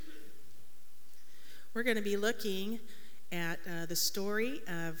We're going to be looking at the story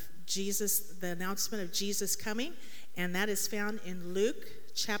of Jesus, the announcement of Jesus coming, and that is found in Luke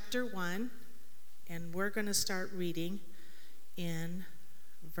chapter 1, and we're going to start reading in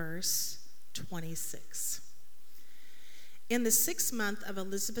verse 26. In the 6th month of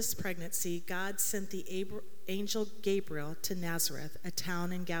Elizabeth's pregnancy, God sent the angel Gabriel to Nazareth, a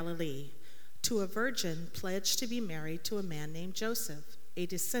town in Galilee, to a virgin pledged to be married to a man named Joseph, a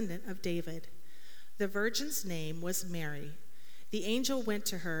descendant of David. The virgin's name was Mary. The angel went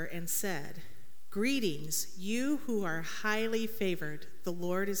to her and said, "Greetings, you who are highly favored, the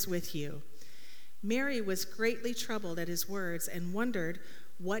Lord is with you." Mary was greatly troubled at his words and wondered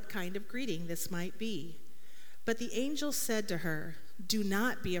what kind of greeting this might be. But the angel said to her, "Do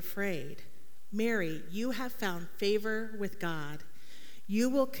not be afraid. Mary, you have found favor with God. You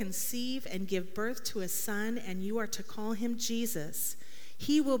will conceive and give birth to a son, and you are to call him Jesus.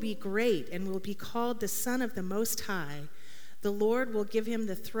 He will be great and will be called the Son of the Most High. The Lord will give him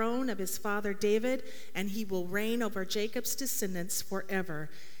the throne of his father David, and he will reign over Jacob's descendants forever.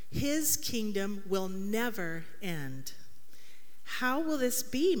 His kingdom will never end." "How will this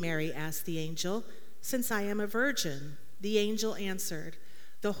be?" Mary asked the angel, "since I am a virgin?" The angel answered,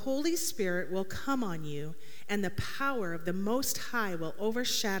 "The Holy Spirit will come on you, and the power of the Most High will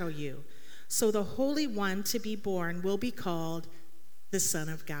overshadow you. So the Holy One to be born will be called the Son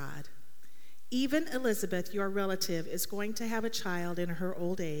of God. Even Elizabeth, your relative, is going to have a child in her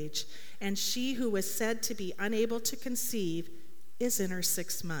old age, and she who was said to be unable to conceive is in her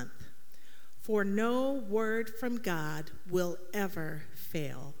 6th month. For no word from God will ever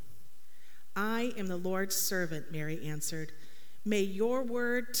fail." "I am the Lord's servant," Mary answered. "May your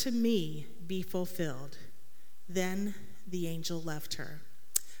word to me be fulfilled." Then the angel left her.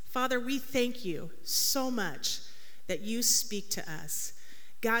 Father, we thank you so much that you speak to us.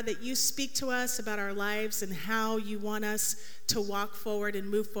 God, that you speak to us about our lives and how you want us to walk forward and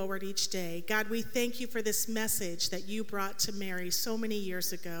move forward each day. God, we thank you for this message that you brought to Mary so many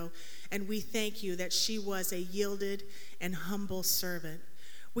years ago, and we thank you that she was a yielded and humble servant.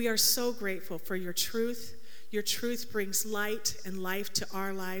 We are so grateful for your truth. Your truth brings light and life to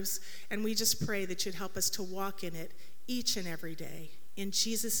our lives, and we just pray that you'd help us to walk in it each and every day. In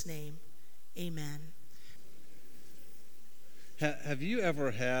Jesus' name, amen. Have you ever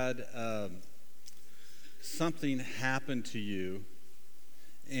had something happen to you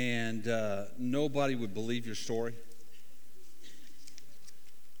and nobody would believe your story?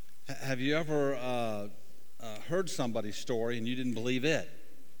 Have you ever heard somebody's story and you didn't believe it?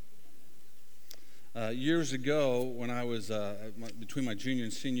 Years ago, when I was between my junior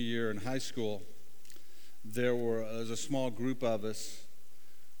and senior year in high school, there was a small group of us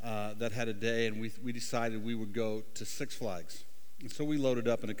that had a day, and we decided we would go to Six Flags. And so we loaded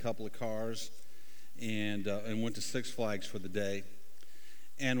up in a couple of cars and went to Six Flags for the day.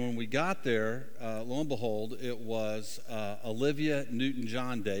 And when we got there, lo and behold, it was Olivia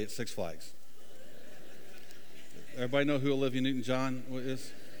Newton-John Day at Six Flags. Everybody know who Olivia Newton-John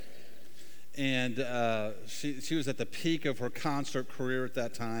is? And she was at the peak of her concert career at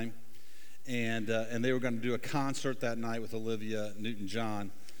that time. And they were going to do a concert that night with Olivia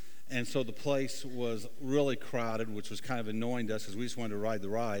Newton-John. And so the place was really crowded, which was kind of annoying to us because we just wanted to ride the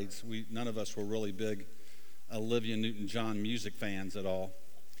rides. None of us were really big Olivia Newton-John music fans at all.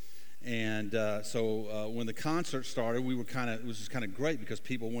 And so when the concert started, it was just kind of great because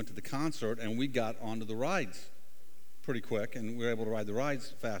people went to the concert and we got onto the rides pretty quick, and we were able to ride the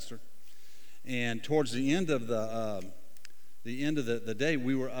rides faster. And towards the end of the day,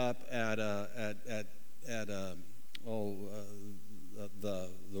 we were up at the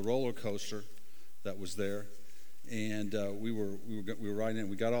roller coaster that was there, and we were riding it. And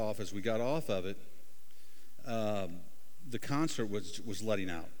we got off. As we got off of it, the concert was letting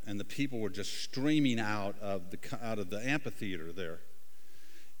out, and the people were just streaming out of the amphitheater there,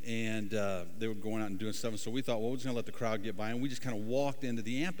 and they were going out and doing stuff. And so we thought, well, we're just going to let the crowd get by, and we just kind of walked into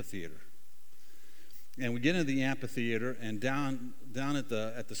the amphitheater. And we get into the amphitheater, and down at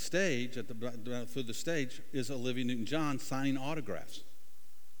the stage, through the stage, is Olivia Newton-John signing autographs.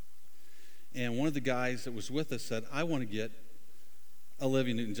 And one of the guys that was with us said, "I want to get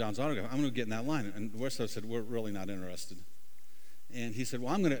Olivia Newton-John's autograph. I'm going to get in that line." And the rest of us said, "We're really not interested." And he said,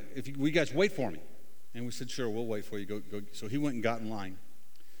 "Well, I'm going to. If you guys wait for me." And we said, "Sure, we'll wait for you. Go." So he went and got in line.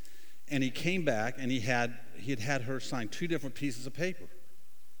 And he came back, and he had her sign 2 different pieces of paper.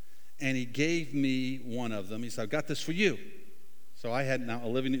 And he gave me one of them. He said, "I've got this for you." So I had now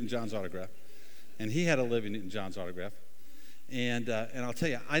Olivia Newton-John's autograph, and he had Olivia Newton-John's autograph. And I'll tell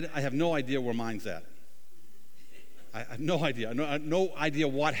you, I have no idea where mine's at. I have no idea. I have no idea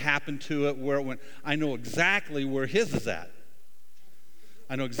what happened to it, where it went. I know exactly where his is at.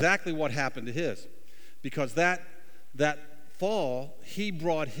 I know exactly what happened to his. Because that fall, he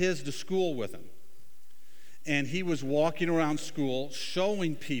brought his to school with him. And he was walking around school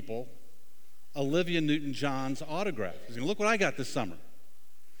showing people Olivia Newton-John's autograph. He's going, look what I got this summer.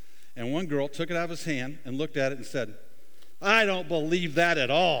 And one girl took it out of his hand and looked at it and said, I don't believe that at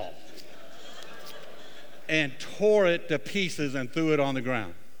all. And tore it to pieces and threw it on the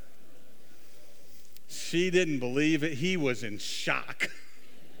ground. She didn't believe it. He was in shock.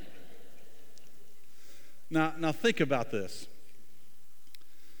 Now think about this.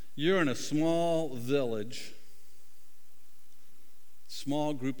 You're in a small village,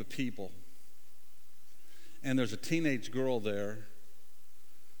 small group of people, and there's a teenage girl there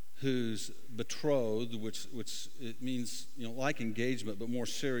who's betrothed, which it means, like engagement, but more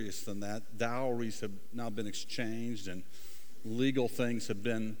serious than that. Dowries have now been exchanged, and legal things have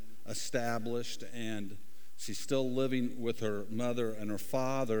been established, and she's still living with her mother and her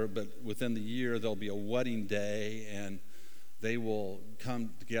father, but within the year there'll be a wedding day, and they will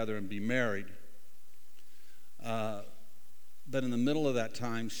come together and be married. But in the middle of that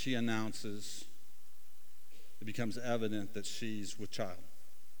time, she announces, it becomes evident that she's with child.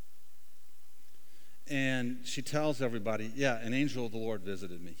 And she tells everybody, yeah, an angel of the Lord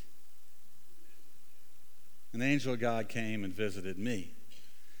visited me. An angel of God came and visited me.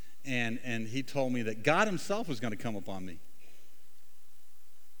 And he told me that God himself was going to come upon me.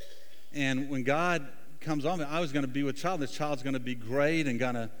 And when God comes on me, I was going to be with child. This child's going to be great and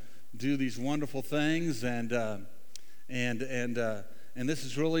going to do these wonderful things. And this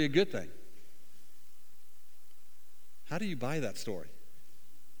is really a good thing. How do you buy that story?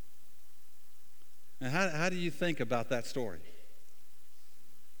 And how do you think about that story?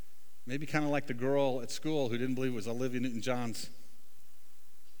 Maybe kind of like the girl at school who didn't believe it was Olivia Newton-John's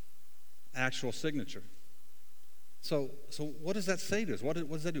actual signature. So what does that say to us? What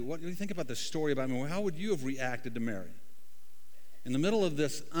does that do? What do you think about this story about Mary? How would you have reacted to Mary? In the middle of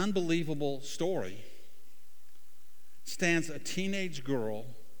this unbelievable story stands a teenage girl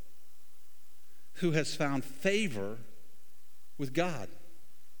who has found favor with God,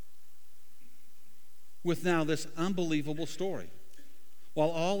 with now this unbelievable story. While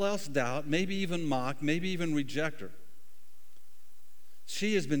all else doubt, maybe even mock, maybe even reject her,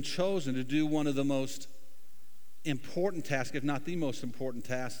 she has been chosen to do one of the most important tasks, if not the most important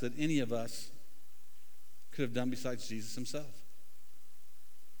task that any of us could have done besides Jesus himself.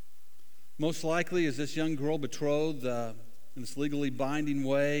 Most likely, is this young girl betrothed in this legally binding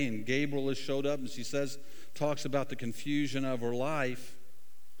way, and Gabriel has showed up, and she talks about the confusion of her life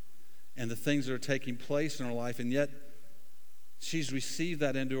and the things that are taking place in her life, and yet she's received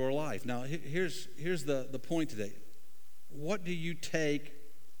that into her life. Now, here's the point today. What do you take?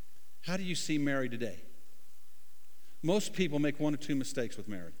 How do you see Mary today? Most people make one or two mistakes with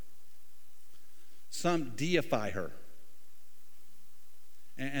Mary. Some deify her,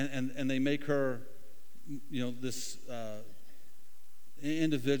 and they make her, this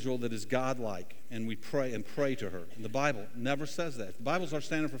individual that is godlike, and we pray to her. And the Bible never says that. The Bible's our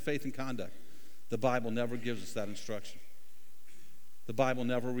standard for faith and conduct. The Bible never gives us that instruction. The Bible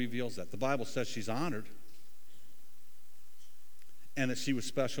never reveals that. The Bible says she's honored, and that she was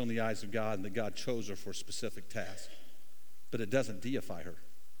special in the eyes of God, and that God chose her for a specific task. But it doesn't deify her.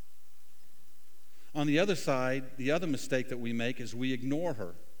 On the other side, the other mistake that we make is we ignore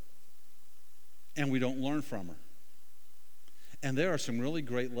her, and we don't learn from her. And there are some really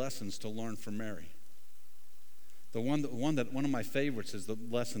great lessons to learn from Mary. One of my favorites is the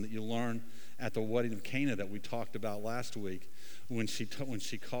lesson that you learn at the wedding of Cana that we talked about last week, when she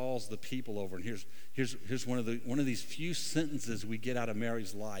calls the people over. And here's one of these few sentences we get out of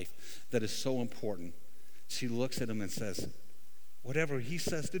Mary's life that is so important. She looks at him and says, "Whatever he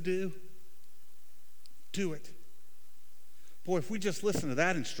says to do, do it." Boy, if we just listen to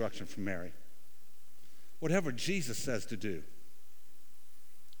that instruction from Mary, whatever Jesus says to do,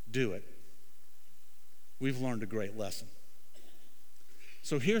 do it. We've learned a great lesson.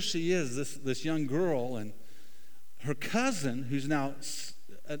 So here she is, this young girl, and her cousin, who's now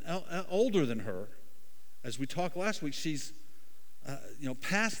older than her, as we talked last week, she's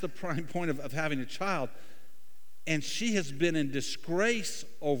past the prime point of having a child, and she has been in disgrace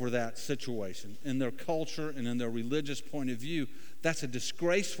over that situation in their culture and in their religious point of view. That's a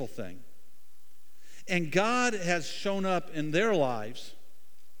disgraceful thing. And God has shown up in their lives.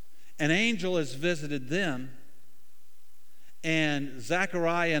 An angel has visited them, and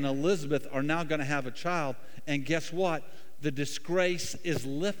Zechariah and Elizabeth are now going to have a child, and guess what? The disgrace is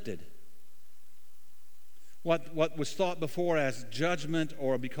lifted. What was thought before as judgment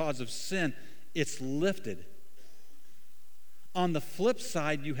or because of sin, it's lifted. On the flip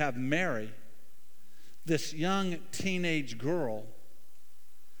side, you have Mary, this young teenage girl,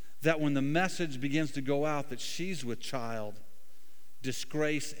 that when the message begins to go out that she's with child,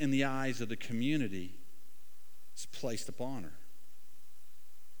 disgrace in the eyes of the community is placed upon her.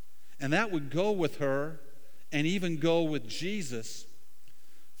 And that would go with her and even go with Jesus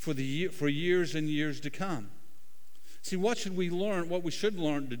for years and years to come. See, what should we learn? What we should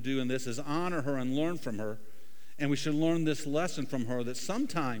learn to do in this is honor her and learn from her. And we should learn this lesson from her, that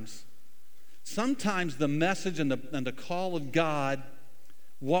sometimes the message and the call of God,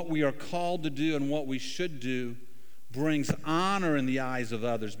 what we are called to do and what we should do, brings honor in the eyes of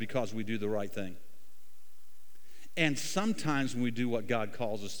others because we do the right thing. And sometimes when we do what God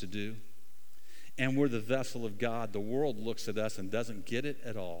calls us to do, and we're the vessel of God, the world looks at us and doesn't get it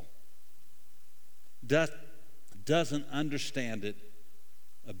at all. Doesn't understand it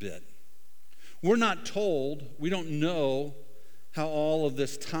a bit. We're not told, we don't know how all of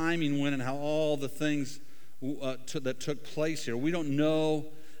this timing went and how all the things that took place here. We don't know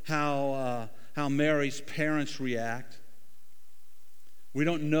how Mary's parents react. We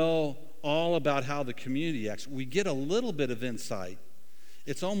don't know all about how the community acts. We get a little bit of insight.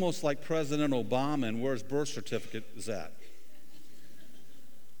 It's almost like President Obama and where his birth certificate is at.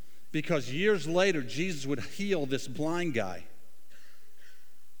 Because years later, Jesus would heal this blind guy.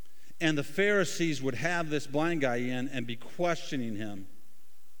 And the Pharisees would have this blind guy in and be questioning him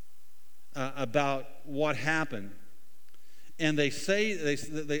about what happened. And they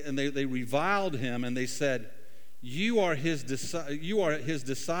reviled him and they said, you are his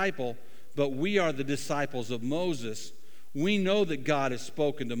disciple, but we are the disciples of Moses. We know that God has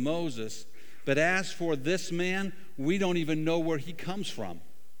spoken to Moses, but as for this man, we don't even know where he comes from.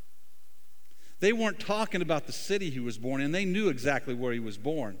 They weren't talking about the city he was born in. They knew exactly where he was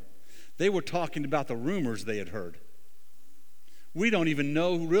born. They were talking about the rumors they had heard. We don't even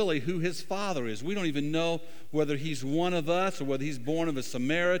know really who his father is. We don't even know whether he's one of us or whether he's born of a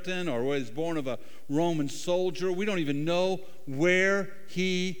Samaritan or whether he's born of a Roman soldier. We don't even know where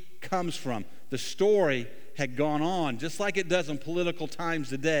he comes from. The story had gone on, just like it does in political times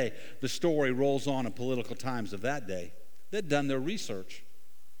today. The story rolls on in political times of that day. They'd done their research.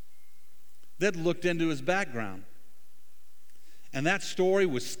 They'd looked into his background. And that story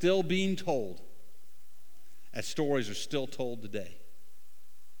was still being told, as stories are still told today.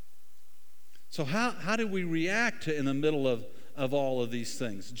 So how do we react in the middle of all of these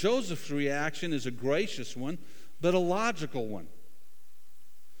things? Joseph's reaction is a gracious one, but a logical one.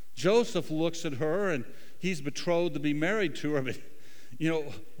 Joseph looks at her, and he's betrothed to be married to her.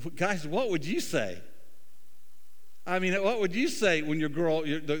 But, guys, what would you say? I mean, what would you say when the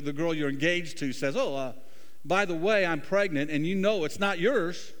girl you're engaged to says, by the way, I'm pregnant, and you know it's not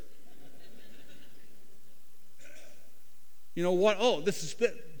yours. You know what?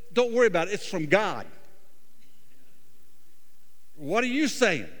 Don't worry about it. It's from God. What are you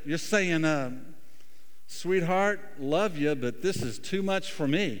saying? You're saying, sweetheart, love you, but this is too much for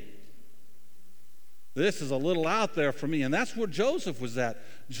me. This is a little out there for me. And that's where Joseph was at.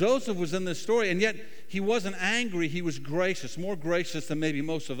 Joseph was in this story, and yet he wasn't angry. He was gracious, more gracious than maybe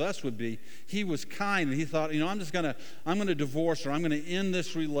most of us would be. He was kind, and he thought, I'm going to divorce her. I'm going to end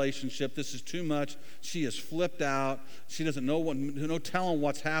this relationship. This is too much. She is flipped out. She doesn't know no telling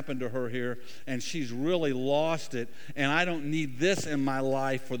what's happened to her here, and she's really lost it, and I don't need this in my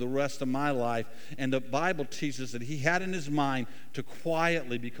life for the rest of my life. And the Bible teaches that he had in his mind to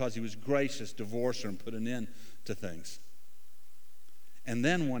quietly, because he was gracious, divorce her and put an end to things. And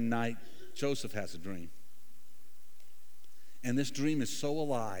then one night, Joseph has a dream. And this dream is so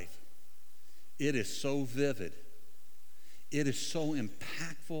alive. It is so vivid. It is so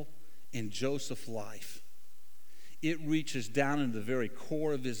impactful in Joseph's life. It reaches down into the very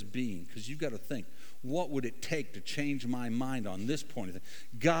core of his being. Because you've got to think, what would it take to change my mind on this point of thing?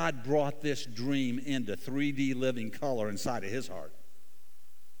 God brought this dream into 3D living color inside of his heart.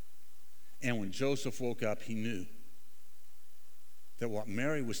 And when Joseph woke up, he knew that what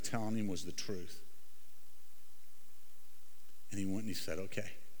Mary was telling him was the truth. And he went and he said,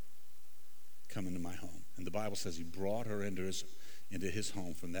 okay, come into my home. And the Bible says he brought her into his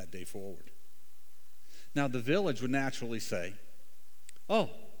home from that day forward. Now, the village would naturally say,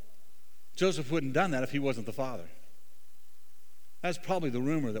 Joseph wouldn't have done that if he wasn't the father. That's probably the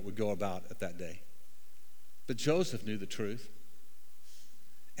rumor that would go about at that day. But Joseph knew the truth.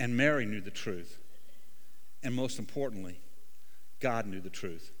 And Mary knew the truth. And most importantly, God knew the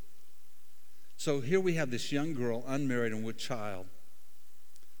truth. So here we have this young girl, unmarried and with child,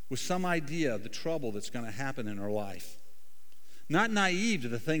 with some idea of the trouble that's going to happen in her life. Not naive to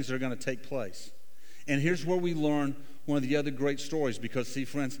the things that are going to take place. And here's where we learn one of the other great stories, because, see,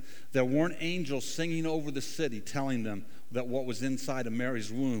 friends, there weren't angels singing over the city telling them that what was inside of Mary's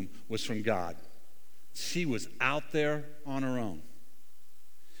womb was from God. She was out there on her own.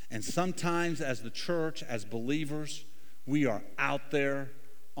 And sometimes as the church, as believers, we are out there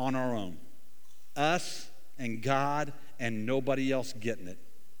on our own. Us and God and nobody else getting it.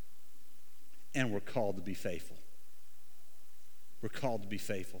 And we're called to be faithful. We're called to be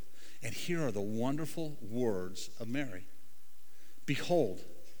faithful. And here are the wonderful words of Mary. Behold,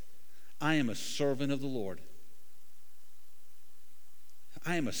 I am a servant of the Lord.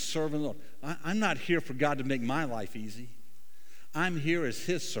 I am a servant of the Lord. I'm not here for God to make my life easy. I'm here as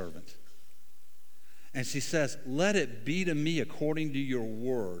his servant. And she says, let it be to me according to your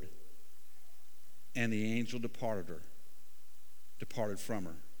word. And the angel departed from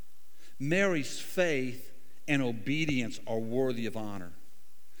her. Mary's faith and obedience are worthy of honor.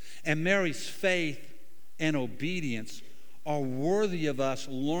 And Mary's faith and obedience are worthy of us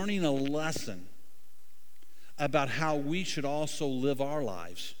learning a lesson about how we should also live our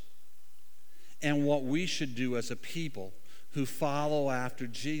lives and what we should do as a people who follow after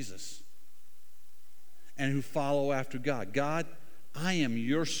Jesus and who follow after God. God, I am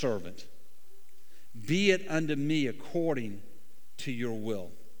your servant. Be it unto me according to your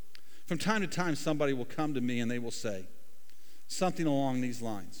will. From time to time, somebody will come to me and they will say something along these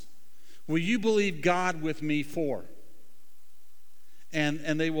lines. Will you believe God with me for?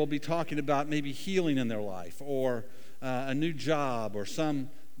 And they will be talking about maybe healing in their life or a new job or some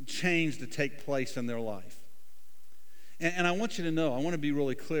change to take place in their life. And I want you to know, I want to be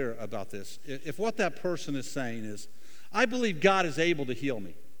really clear about this. If what that person is saying is, I believe God is able to heal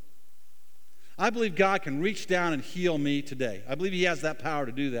me. I believe God can reach down and heal me today. I believe he has that power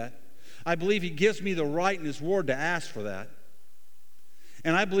to do that. I believe he gives me the right in his word to ask for that.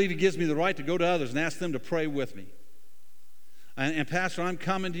 And I believe he gives me the right to go to others and ask them to pray with me. And Pastor, I'm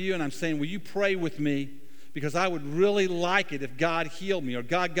coming to you and I'm saying, will you pray with me? Because I would really like it if God healed me, or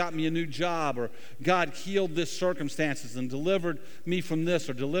God got me a new job, or God healed this circumstances and delivered me from this,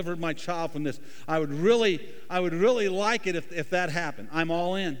 or delivered my child from this. I would really like it if that happened. I'm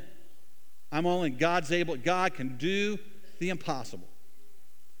all in. I'm all in. God's able. God can do the impossible.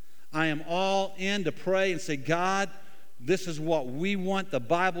 I am all in to pray and say, God, this is what we want. The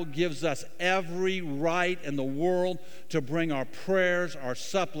Bible gives us every right in the world to bring our prayers, our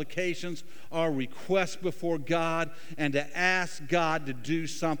supplications, our requests before God, and to ask God to do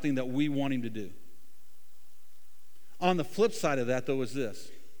something that we want him to do. On the flip side of that, though, is this.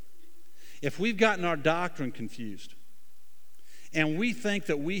 If we've gotten our doctrine confused, and we think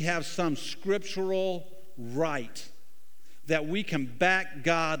that we have some scriptural right that we can back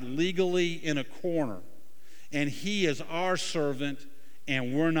God legally in a corner, and he is our servant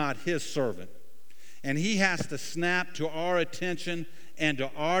and we're not his servant, and he has to snap to our attention and to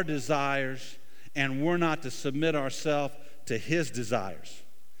our desires, and we're not to submit ourselves to his desires.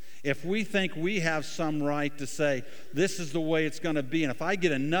 If we think we have some right to say, this is the way it's going to be, and if I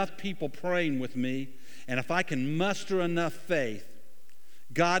get enough people praying with me, and if I can muster enough faith,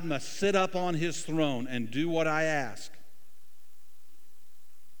 God must sit up on his throne and do what I ask,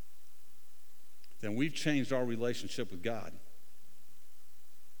 then we've changed our relationship with God.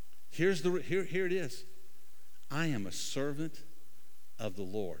 Here it is. I am a servant of the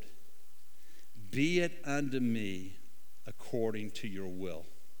Lord. Be it unto me according to your will.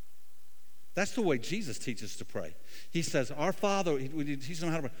 That's the way Jesus teaches to pray. He says, our Father, he teaches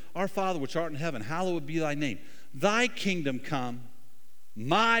them how to pray. Our Father which art in heaven, hallowed be thy name. Thy kingdom come,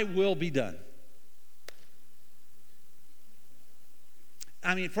 my will be done.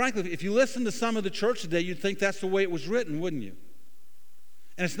 I mean, frankly, if you listen to some of the church today, you'd think that's the way it was written, wouldn't you?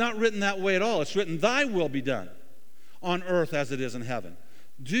 And it's not written that way at all. It's written, thy will be done on earth as it is in heaven.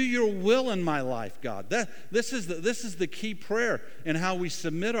 Do your will in my life, God. This is the key prayer in how we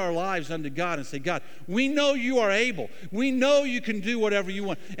submit our lives unto God and say, God, we know you are able. We know you can do whatever you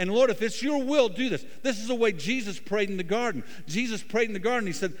want. And Lord, if it's your will, do this. This is the way Jesus prayed in the garden. Jesus prayed in the garden.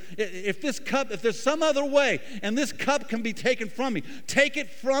 He said, if there's some other way and this cup can be taken from me, take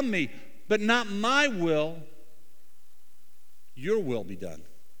it from me, but not my will, your will be done.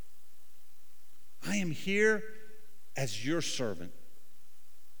 I am here as your servant.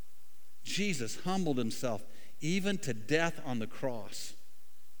 Jesus humbled himself even to death on the cross.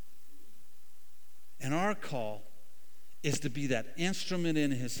 And our call is to be that instrument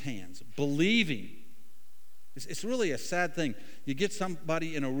in his hands, believing. It's really a sad thing. You get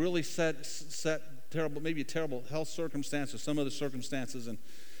somebody in a really terrible, maybe a terrible health circumstance or some other circumstances,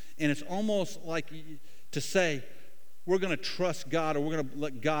 And it's almost like to say, we're going to trust God or we're going to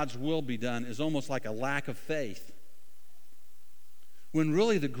let God's will be done is almost like a lack of faith. When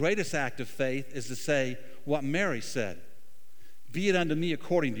really the greatest act of faith is to say what Mary said, be it unto me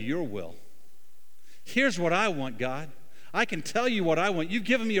according to your will. Here's what I want, God. I can tell you what I want. You've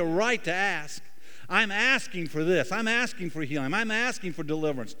given me a right to ask. I'm asking for this. I'm asking for healing. I'm asking for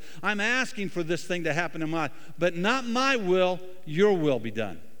deliverance. I'm asking for this thing to happen in my life. But not my will, your will be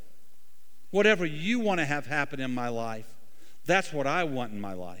done. Whatever you want to have happen in my life, that's what I want in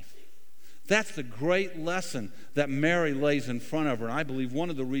my life. That's the great lesson that Mary lays in front of her. And I believe one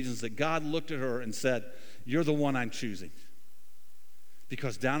of the reasons that God looked at her and said, you're the one I'm choosing.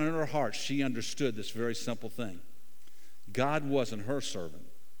 Because down in her heart, she understood this very simple thing. God wasn't her servant.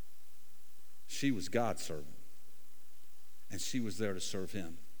 She was God's servant. And she was there to serve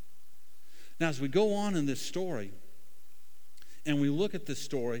him. Now, as we go on in this story, and we look at this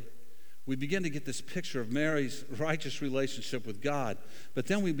story, we begin to get this picture of Mary's righteous relationship with God. But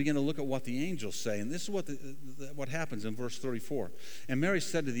then we begin to look at what the angels say. And this is what happens in verse 34. And Mary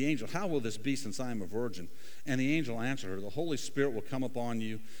said to the angel, how will this be since I am a virgin? And the angel answered her, the Holy Spirit will come upon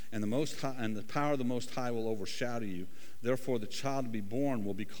you, and the power of the Most High will overshadow you. Therefore, the child to be born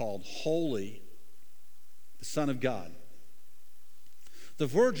will be called Holy, the Son of God. The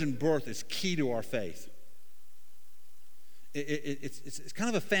virgin birth is key to our faith. It's kind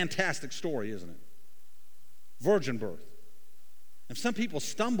of a fantastic story, isn't it? Virgin birth. And some people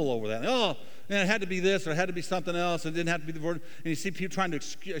stumble over that. Oh, man, it had to be this or it had to be something else. It didn't have to be the virgin. And you see people trying to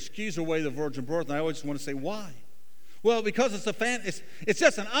excuse away the virgin birth. And I always want to say, why? Well, because it's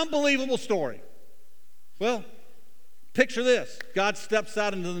just an unbelievable story. Well, picture this. God steps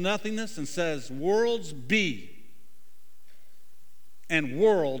out into the nothingness and says, worlds be. And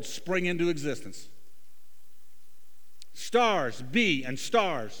worlds spring into existence. Stars be and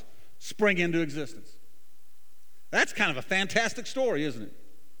stars spring into existence. That's kind of a fantastic story, isn't it?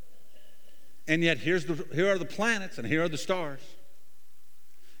 And yet here are the planets and here are the stars.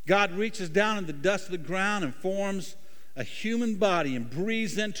 God reaches down in the dust of the ground and forms a human body and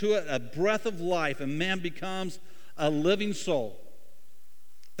breathes into it a breath of life, and man becomes a living soul.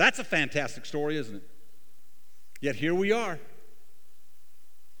 That's a fantastic story, isn't it? Yet here we are.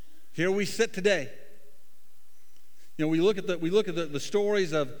 Here we sit today. You know, we look at the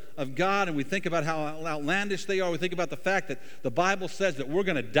stories of God, and we think about how outlandish they are. We think about the fact that the Bible says that we're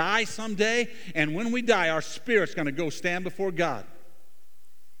going to die someday, and when we die, our spirit's going to go stand before God.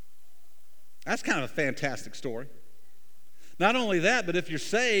 That's kind of a fantastic story. Not only that, but if you're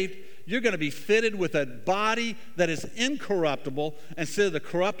saved, you're going to be fitted with a body that is incorruptible instead of the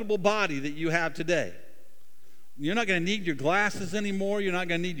corruptible body that you have today. You're not going to need your glasses anymore. You're not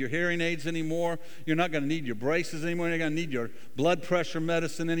going to need your hearing aids anymore. You're not going to need your braces anymore. You're not going to need your blood pressure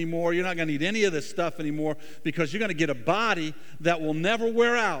medicine anymore. You're not going to need any of this stuff anymore because you're going to get a body that will never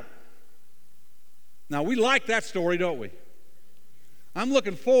wear out. Now, we like that story, don't we? I'm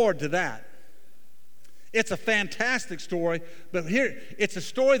looking forward to that. It's a fantastic story, but here, it's a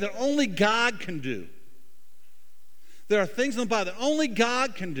story that only God can do. There are things in the Bible that only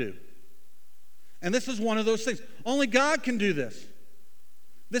God can do. And this is one of those things. Only God can do this.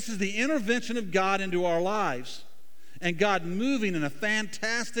 This is the intervention of God into our lives, and God moving in a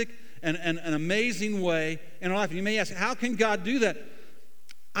fantastic and an amazing way in our life. And you may ask, how can God do that?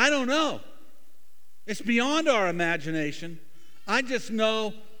 I don't know. It's beyond our imagination. I just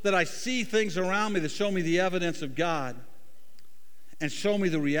know that I see things around me that show me the evidence of God and show me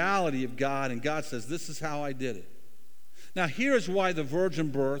the reality of God, and God says, this is how I did it. Now, here's why the virgin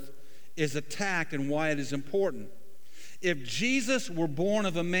birth is attacked and why it is important. If Jesus were born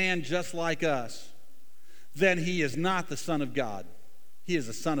of a man just like us, then he is not the Son of God. He is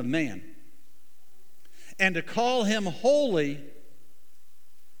the Son of Man. And to call him holy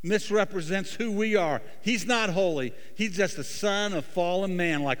misrepresents who we are. He's not holy. He's just a son of fallen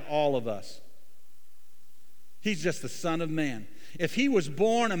man like all of us. He's just the Son of Man. If he was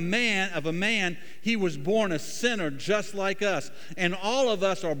born of a man, he was born a sinner just like us. And all of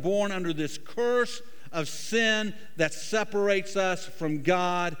us are born under this curse of sin that separates us from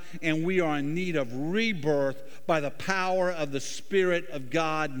God, and we are in need of rebirth by the power of the Spirit of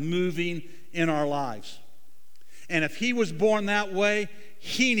God moving in our lives. And if he was born that way,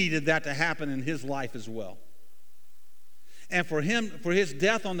 he needed that to happen in his life as well. And for his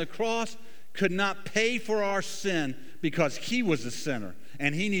death on the cross could not pay for our sin because he was a sinner,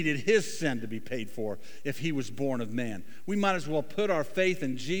 and he needed his sin to be paid for if he was born of man. We might as well put our faith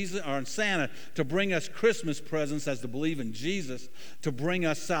in Jesus or in Santa to bring us Christmas presents as to believe in Jesus to bring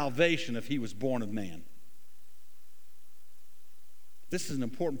us salvation if he was born of man. This is an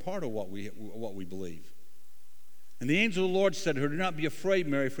important part of what we believe. And the angel of the Lord said to her, "Do not be afraid,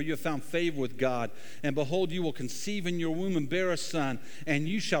 Mary, for you have found favor with God. And behold, you will conceive in your womb and bear a son, and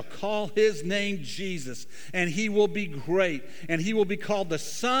you shall call his name Jesus. And he will be great, and he will be called the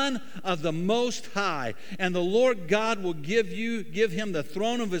Son of the Most High. And the Lord God will give him the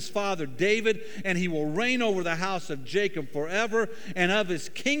throne of his father David, and he will reign over the house of Jacob forever, and of his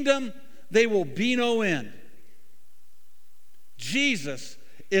kingdom there will be no end." Jesus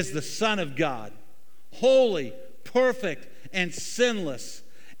is the Son of God, holy, perfect, and sinless.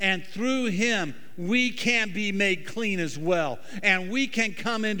 And through him, we can be made clean as well. And we can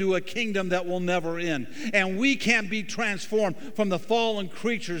come into a kingdom that will never end. And we can be transformed from the fallen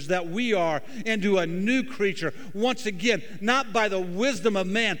creatures that we are into a new creature. Once again, not by the wisdom of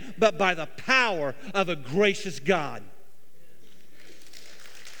man, but by the power of a gracious God.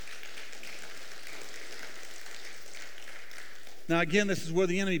 Now, again, this is where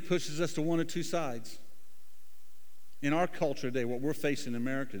the enemy pushes us to one of two sides. In our culture today, what we're facing in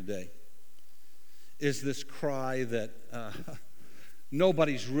America today is this cry that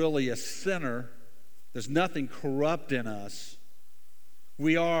nobody's really a sinner. There's nothing corrupt in us.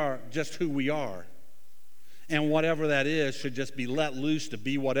 We are just who we are. And whatever that is should just be let loose to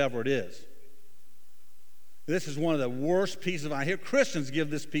be whatever it is. This is one of the worst pieces of advice. I hear Christians give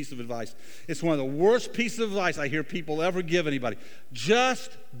this piece of advice. It's one of the worst pieces of advice I hear people ever give anybody.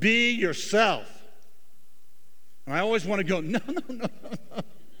 Just be yourself. And I always want to go, no.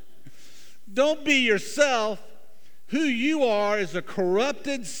 Don't be yourself. Who you are is a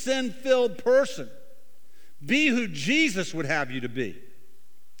corrupted, sin-filled person. Be who Jesus would have you to be.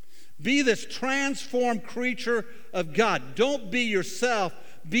 Be this transformed creature of God. Don't be yourself.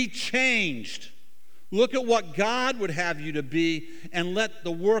 Be changed. Look at what God would have you to be and let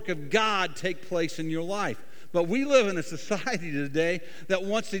the work of God take place in your life. But we live in a society today that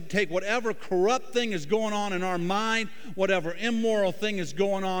wants to take whatever corrupt thing is going on in our mind, whatever immoral thing is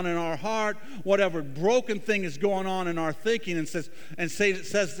going on in our heart, whatever broken thing is going on in our thinking, and say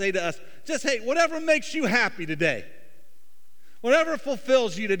to us, just, hey, whatever makes you happy today, whatever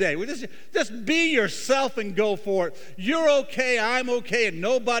fulfills you today, just be yourself and go for it. You're okay, I'm okay, and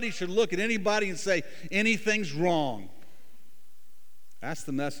nobody should look at anybody and say anything's wrong. That's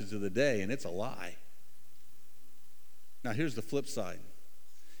the message of the day, and it's a lie. Now, here's the flip side.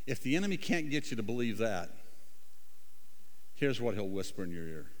 If the enemy can't get you to believe that, here's what he'll whisper in your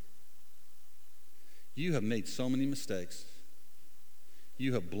ear. You have made so many mistakes.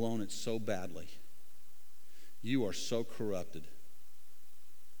 You have blown it so badly. You are so corrupted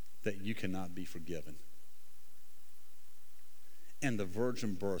that you cannot be forgiven. And the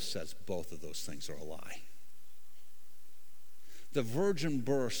virgin birth says both of those things are a lie. The virgin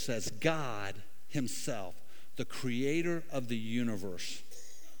birth says God himself, the creator of the universe,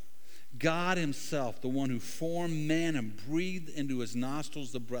 God himself, the one who formed man and breathed into his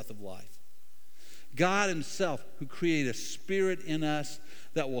nostrils the breath of life. God himself, who created a spirit in us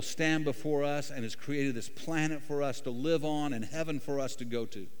that will stand before us and has created this planet for us to live on and heaven for us to go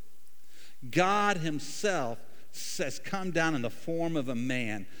to. God himself has come down in the form of a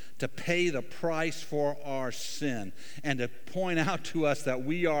man to pay the price for our sin and to point out to us that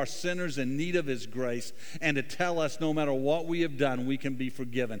we are sinners in need of his grace and to tell us no matter what we have done, we can be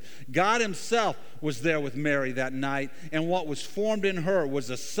forgiven. God himself was there with Mary that night, and what was formed in her was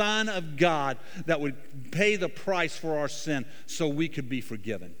a Son of God that would pay the price for our sin so we could be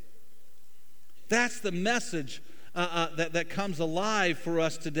forgiven. That's the message that comes alive for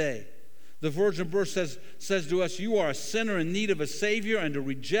us today. The virgin birth says to us, you are a sinner in need of a Savior, and to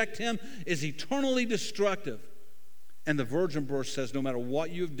reject him is eternally destructive. And the virgin birth says, no matter what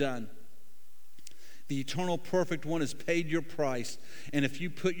you've done, the eternal perfect one has paid your price, and if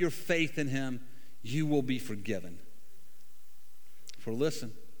you put your faith in him, you will be forgiven. For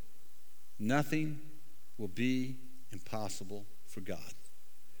listen, nothing will be impossible for God.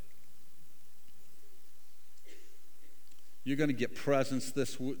 You're going to get presents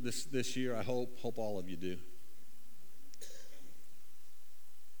this year, I hope. Hope all of you do.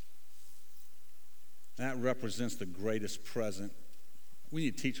 That represents the greatest present. We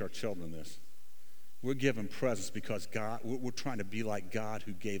need to teach our children this. We're given presents because we're trying to be like God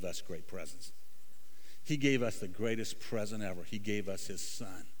who gave us great presents. He gave us the greatest present ever. He gave us his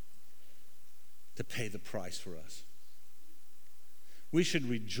Son to pay the price for us. We should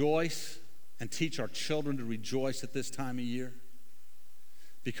rejoice and teach our children to rejoice at this time of year,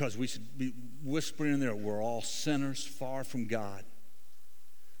 because we should be whispering in there, we're all sinners far from God.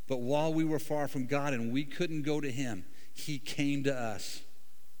 But while we were far from God and we couldn't go to him, he came to us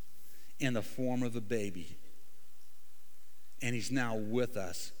in the form of a baby. And he's now with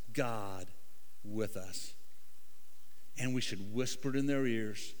us, God with us. And we should whisper it in their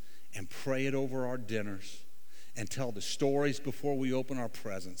ears and pray it over our dinners and tell the stories before we open our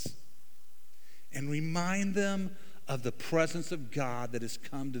presents and remind them of the presence of God that has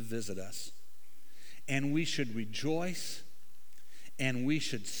come to visit us. And we should rejoice and we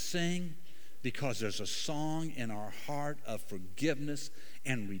should sing, because there's a song in our heart of forgiveness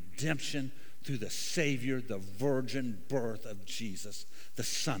and redemption through the Savior, the virgin birth of Jesus, the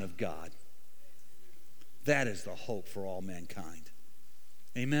Son of God. That is the hope for all mankind.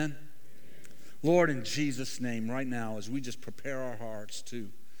 Amen? Lord, in Jesus' name, right now, as we just prepare our hearts to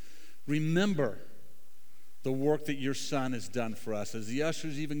remember the work that your Son has done for us, as the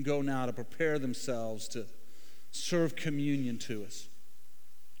ushers even go now to prepare themselves to serve communion to us.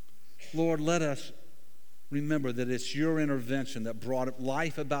 Lord, let us remember that it's your intervention that brought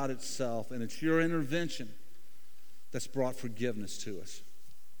life about itself, and it's your intervention that's brought forgiveness to us.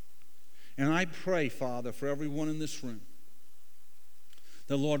 And I pray, Father, for everyone in this room,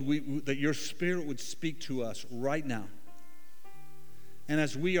 that, Lord, that your Spirit would speak to us right now. And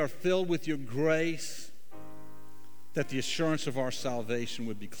as we are filled with your grace, that the assurance of our salvation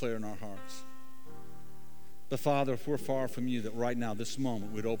would be clear in our hearts. But Father, if we're far from you, that right now, this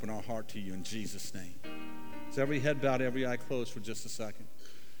moment, we'd open our heart to you in Jesus' name. So every head bowed, every eye closed for just a second.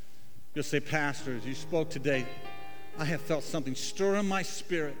 You'll say, Pastor, as you spoke today, I have felt something stir in my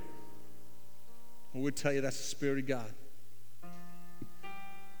spirit. Well, we'd tell you that's the Spirit of God.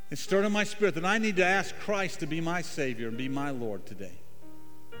 It stirred in my spirit that I need to ask Christ to be my Savior and be my Lord today.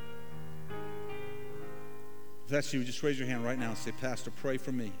 If that's you, just raise your hand right now and say, Pastor, pray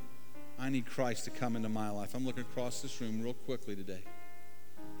for me. I need Christ to come into my life. I'm looking across this room real quickly today.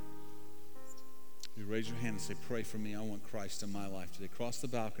 You raise your hand and say, pray for me. I want Christ in my life today. Cross the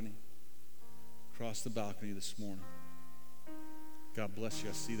balcony. Cross the balcony this morning. God bless you.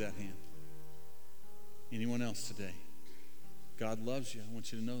 I see that hand. Anyone else today? God loves you. I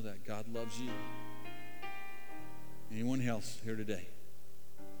want you to know that. God loves you. Anyone else here today?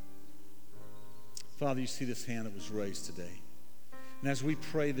 Father, you see this hand that was raised today. And as we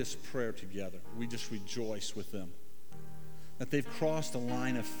pray this prayer together, we just rejoice with them that they've crossed a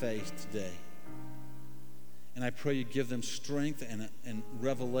line of faith today. And I pray you give them strength and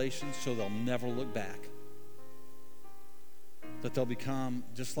revelation so they'll never look back. That they'll become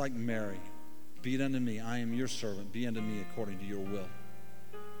just like Mary. Be it unto me, I am your servant. Be unto me according to your will.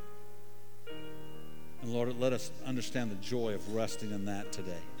 And Lord, let us understand the joy of resting in that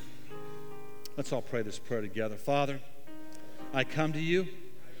today. Let's all pray this prayer together. Father, I come to you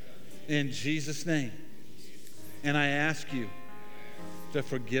in Jesus' name, and I ask you to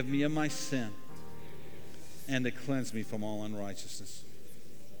forgive me of my sin and to cleanse me from all unrighteousness.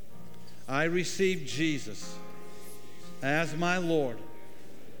 I receive Jesus as my Lord.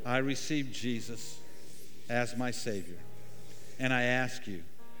 I receive Jesus as my Savior. And I ask you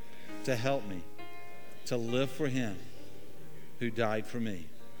to help me to live for him who died for me.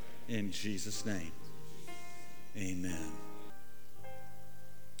 In Jesus' name, amen.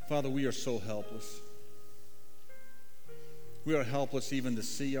 Father, we are so helpless. We are helpless even to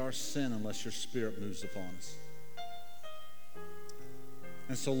see our sin unless your Spirit moves upon us.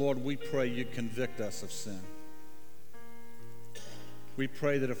 And so, Lord, we pray you convict us of sin. We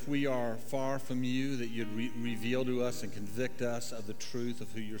pray that if we are far from you, that you'd reveal to us and convict us of the truth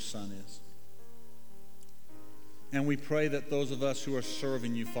of who your Son is. And we pray that those of us who are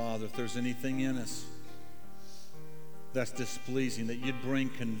serving you, Father, if there's anything in us that's displeasing, that you'd bring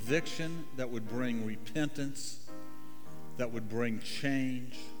conviction, that would bring repentance, that would bring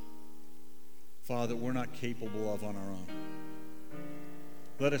change, Father, that we're not capable of on our own.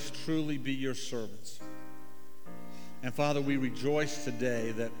 Let us truly be your servants. And Father, we rejoice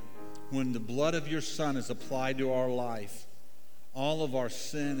today that when the blood of your Son is applied to our life, all of our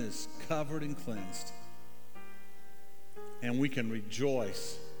sin is covered and cleansed. And we can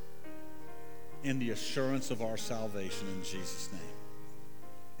rejoice in the assurance of our salvation in Jesus' name.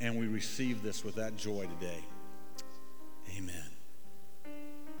 And we receive this with that joy today. Amen.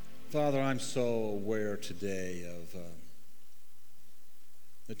 Father, I'm so aware today of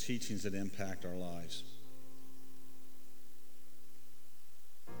the teachings that impact our lives.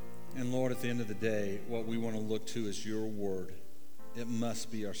 And Lord, at the end of the day, what we want to look to is your word. It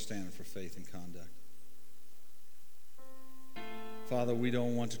must be our standard for faith and conduct. Father, we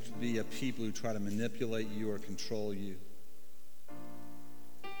don't want to be a people who try to manipulate you or control you.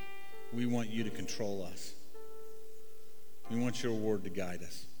 We want you to control us. We want your word to guide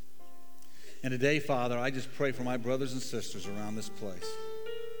us. And today, Father, I just pray for my brothers and sisters around this place,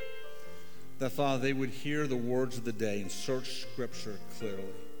 that, Father, they would hear the words of the day and search Scripture clearly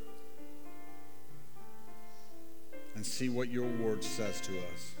and see what your word says to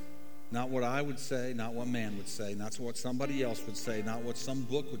us. Not what I would say, not what man would say, not what somebody else would say, not what some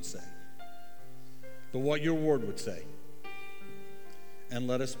book would say, but what your word would say. And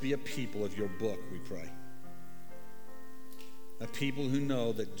let us be a people of your book, we pray. A people who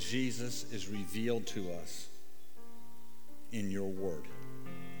know that Jesus is revealed to us in your word.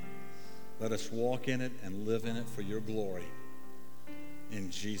 Let us walk in it and live in it for your glory.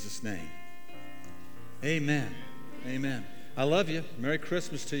 In Jesus' name. Amen. Amen. I love you. Merry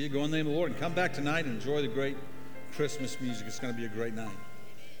Christmas to you. Go in the name of the Lord and come back tonight and enjoy the great Christmas music. It's going to be a great night.